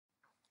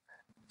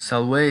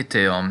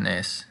Salvete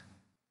omnes.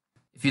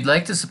 If you'd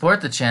like to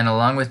support the channel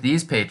along with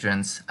these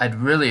patrons, I'd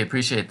really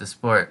appreciate the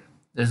support.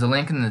 There's a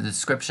link in the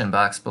description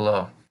box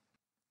below.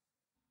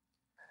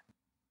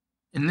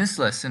 In this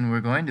lesson, we're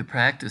going to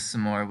practice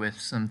some more with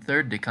some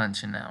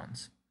third-declension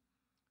nouns.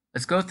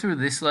 Let's go through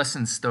this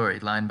lesson's story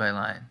line by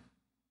line.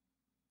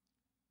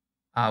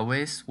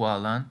 Aves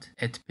valant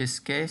et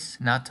pisces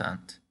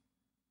natant.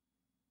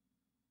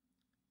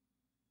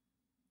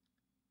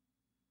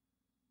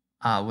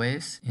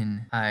 Aves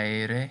in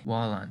aere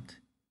valant.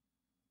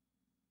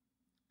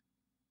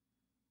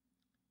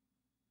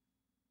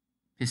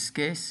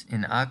 Pisces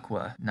in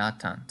aqua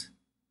natant.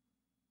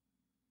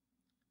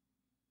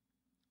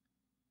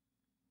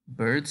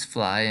 Birds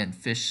fly and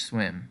fish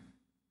swim.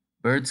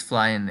 Birds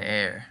fly in the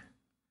air.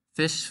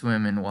 Fish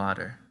swim in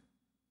water.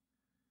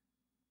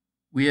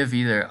 We have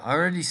either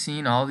already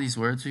seen all these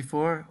words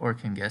before or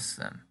can guess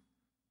them.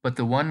 But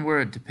the one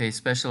word to pay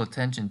special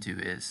attention to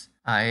is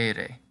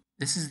aere.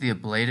 This is the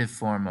ablative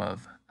form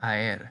of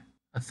aer,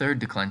 a third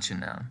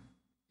declension noun.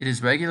 It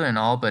is regular in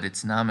all but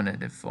its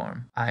nominative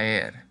form,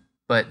 aer.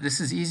 But this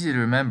is easy to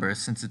remember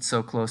since it's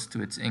so close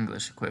to its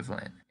English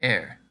equivalent,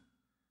 air.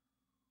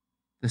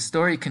 The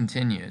story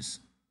continues.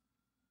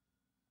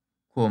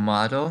 Quo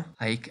modo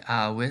haec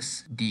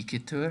aves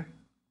dicitur?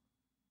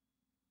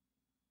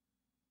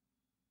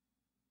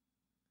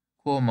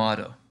 Quo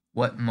modo,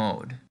 what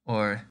mode,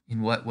 or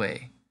in what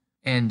way?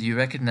 And do you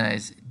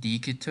recognize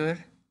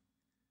dicitur?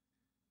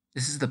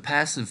 This is the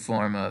passive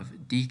form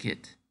of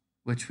dicit,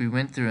 which we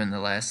went through in the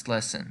last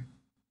lesson.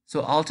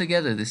 So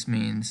altogether this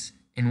means,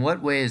 in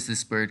what way is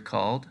this bird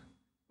called?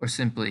 Or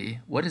simply,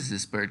 what is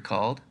this bird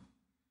called?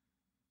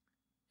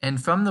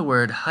 And from the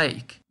word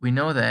haec, we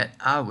know that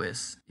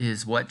avis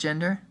is what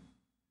gender?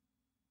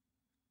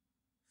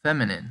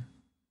 Feminine.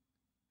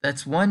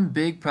 That's one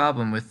big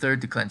problem with third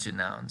declension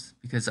nouns,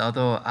 because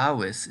although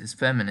avis is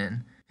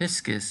feminine,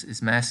 piscis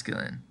is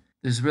masculine,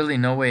 there's really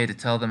no way to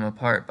tell them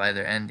apart by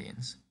their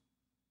endings.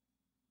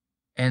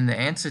 And the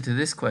answer to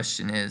this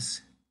question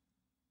is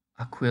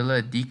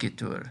aquila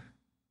dicitur.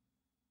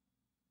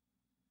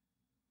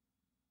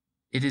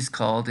 It is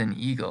called an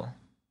eagle.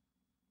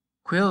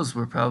 Quills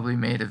were probably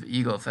made of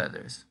eagle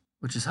feathers,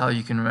 which is how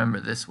you can remember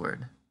this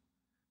word.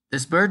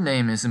 This bird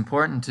name is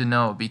important to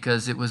know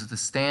because it was the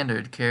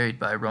standard carried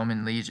by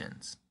Roman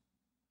legions.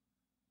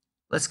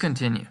 Let's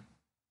continue.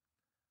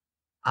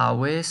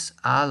 Aves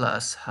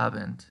alas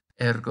habent,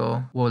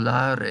 ergo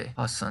volare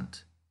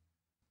possunt.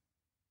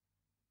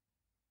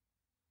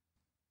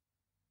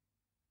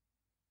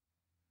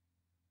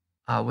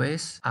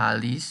 Aves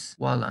alis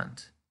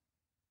volant.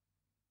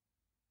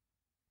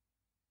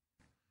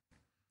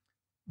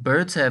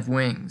 Birds have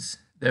wings,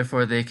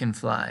 therefore they can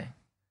fly.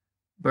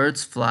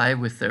 Birds fly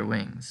with their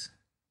wings.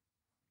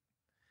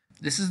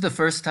 This is the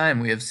first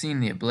time we have seen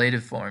the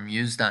ablative form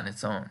used on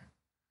its own.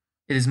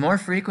 It is more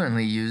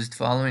frequently used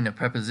following a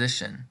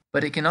preposition,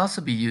 but it can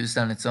also be used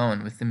on its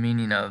own with the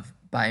meaning of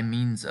by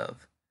means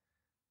of.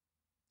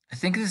 I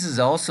think this is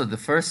also the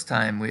first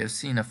time we have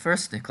seen a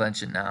first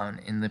declension noun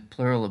in the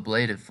plural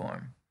ablative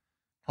form.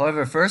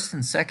 However, first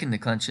and second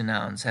declension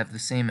nouns have the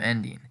same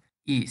ending,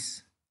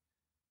 is.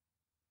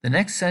 The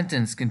next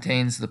sentence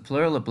contains the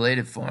plural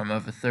ablative form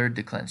of a third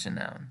declension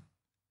noun.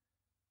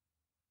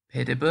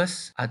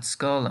 Pedibus ad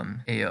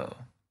scolam eo.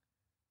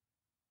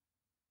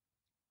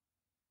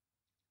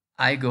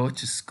 I go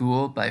to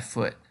school by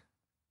foot.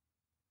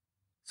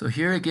 So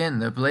here again,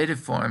 the ablative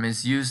form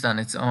is used on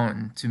its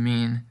own to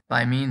mean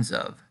by means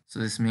of. So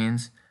this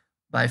means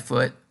by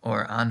foot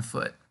or on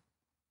foot.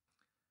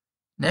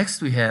 Next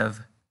we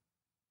have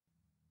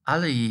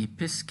alii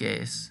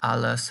pisces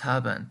alas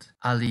habent,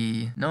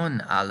 alii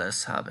non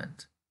alas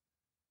habent.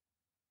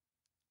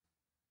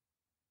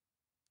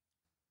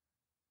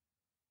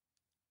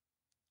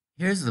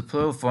 Here's the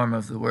plural form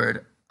of the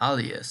word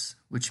alius,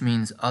 which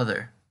means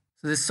other.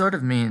 So this sort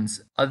of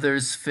means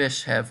others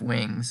fish have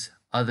wings,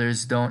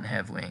 others don't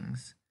have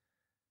wings.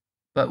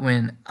 But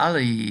when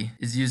alii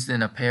is used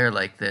in a pair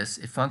like this,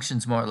 it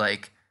functions more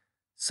like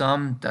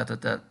some ...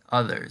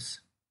 others.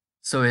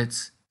 So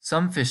it's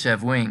some fish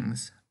have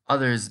wings,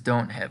 others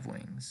don't have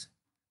wings.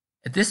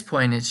 At this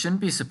point, it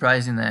shouldn't be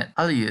surprising that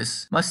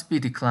alius must be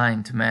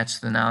declined to match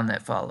the noun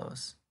that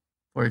follows.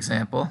 For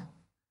example,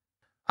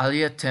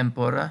 alia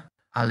tempora,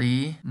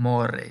 alii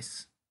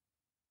mores.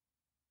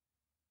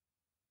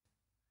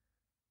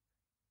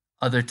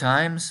 Other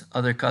times,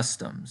 other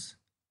customs,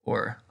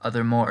 or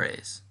other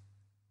mores.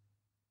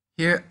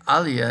 Here,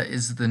 alia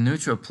is the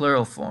neutral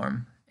plural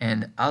form,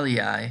 and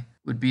alii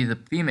would be the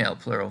female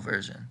plural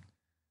version.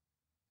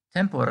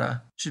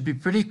 Tempora should be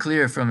pretty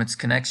clear from its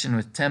connection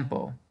with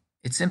tempo.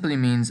 It simply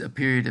means a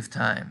period of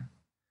time.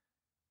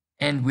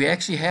 And we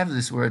actually have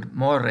this word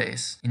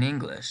mores in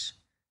English,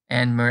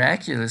 and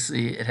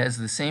miraculously it has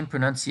the same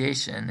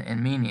pronunciation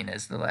and meaning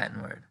as the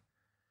Latin word.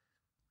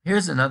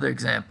 Here's another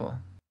example.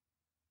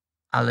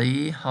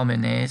 Alii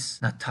homines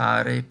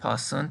natare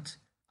possunt,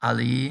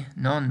 alii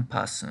non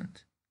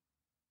possunt.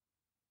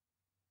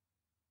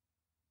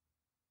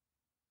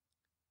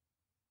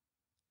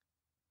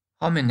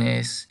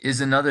 Homines is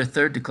another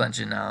third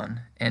declension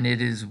noun, and it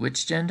is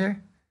which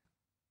gender?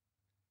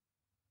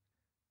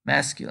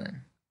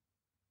 Masculine.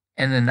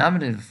 And the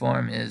nominative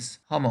form is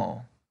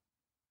homo.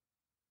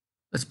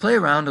 Let's play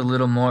around a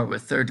little more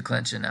with third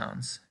declension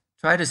nouns.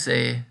 Try to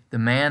say, the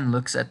man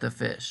looks at the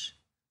fish.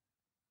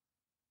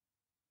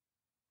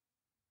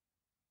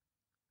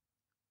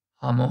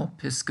 Homo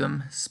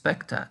piscum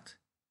spectat.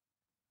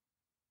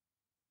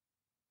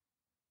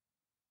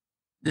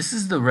 This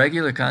is the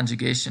regular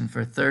conjugation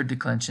for third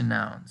declension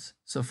nouns.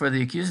 So for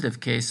the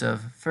accusative case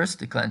of first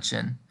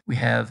declension, we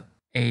have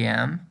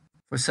am.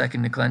 For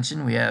second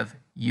declension, we have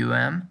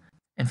um.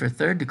 And for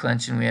third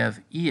declension, we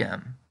have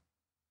em.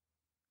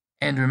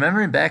 And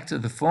remembering back to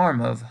the form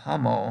of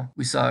homo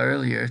we saw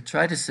earlier,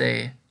 try to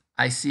say,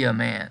 I see a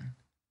man.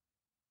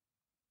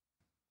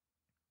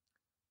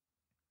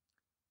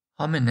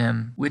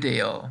 Hominem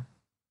video.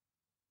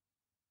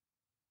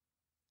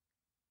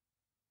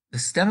 The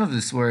stem of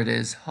this word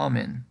is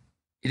homin.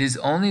 It is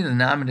only the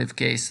nominative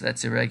case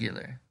that's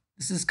irregular.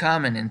 This is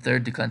common in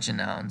third declension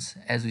nouns,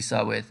 as we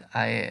saw with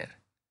aer.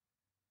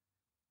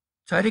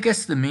 Try to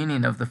guess the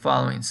meaning of the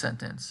following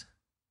sentence.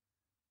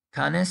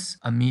 Canis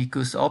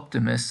amicus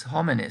optimus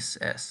hominis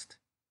est.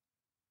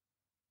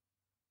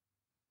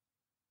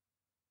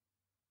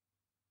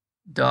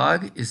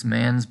 Dog is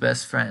man's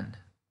best friend.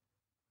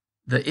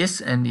 The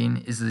is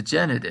ending is the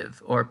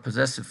genitive or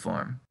possessive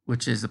form,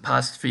 which is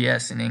apostrophe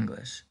s in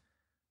English.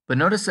 But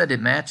notice that it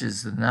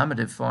matches the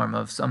nominative form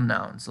of some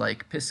nouns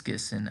like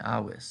piscis and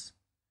avis.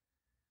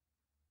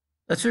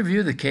 Let's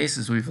review the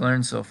cases we've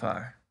learned so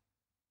far.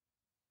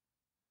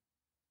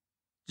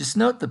 Just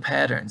note the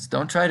patterns,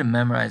 don't try to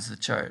memorize the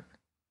chart.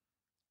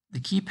 The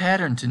key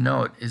pattern to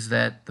note is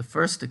that the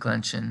first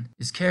declension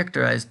is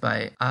characterized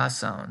by a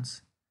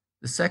sounds,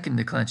 the second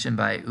declension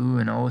by u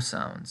and o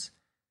sounds,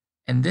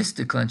 and this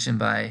declension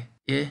by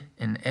I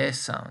and e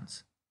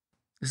sounds.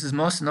 This is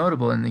most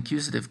notable in the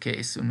accusative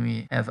case when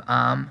we have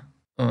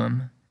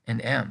and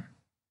m.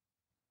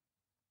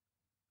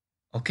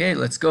 Okay,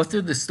 let's go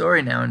through the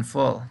story now in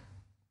full.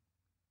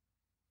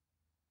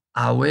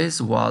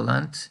 Aves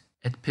volant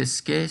et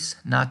pisces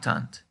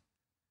natant.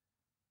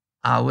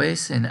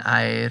 Aves in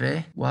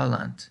aere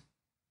volant.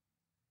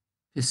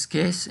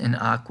 Pisces in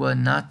aqua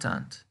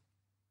natant.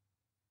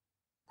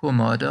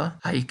 Quomodo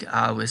haec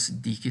aves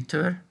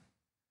dicitur?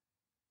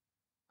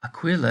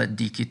 Aquila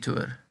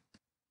dicitur.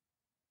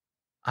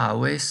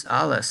 Aves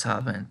alas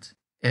habent,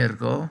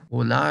 ergo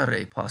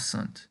volare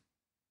possunt.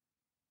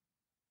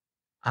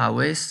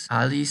 Aves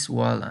alis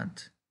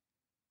volant.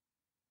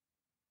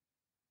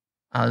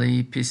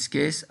 Ali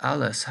pisces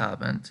alas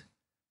habent,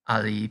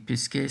 ali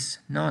pisces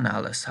non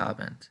alas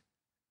habent.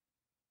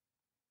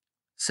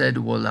 Sed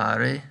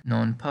volare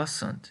non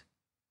possunt.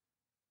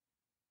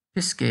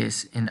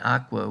 Pisces in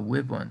aqua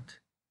vibunt.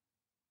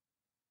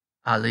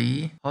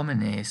 Ali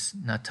homines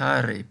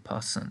natare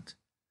possunt.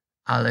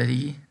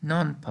 Ali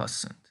non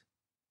possunt.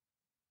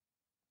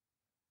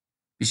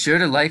 Be sure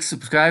to like,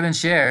 subscribe, and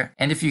share,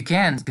 and if you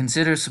can,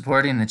 consider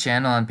supporting the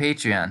channel on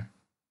Patreon.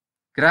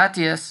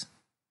 Gratias!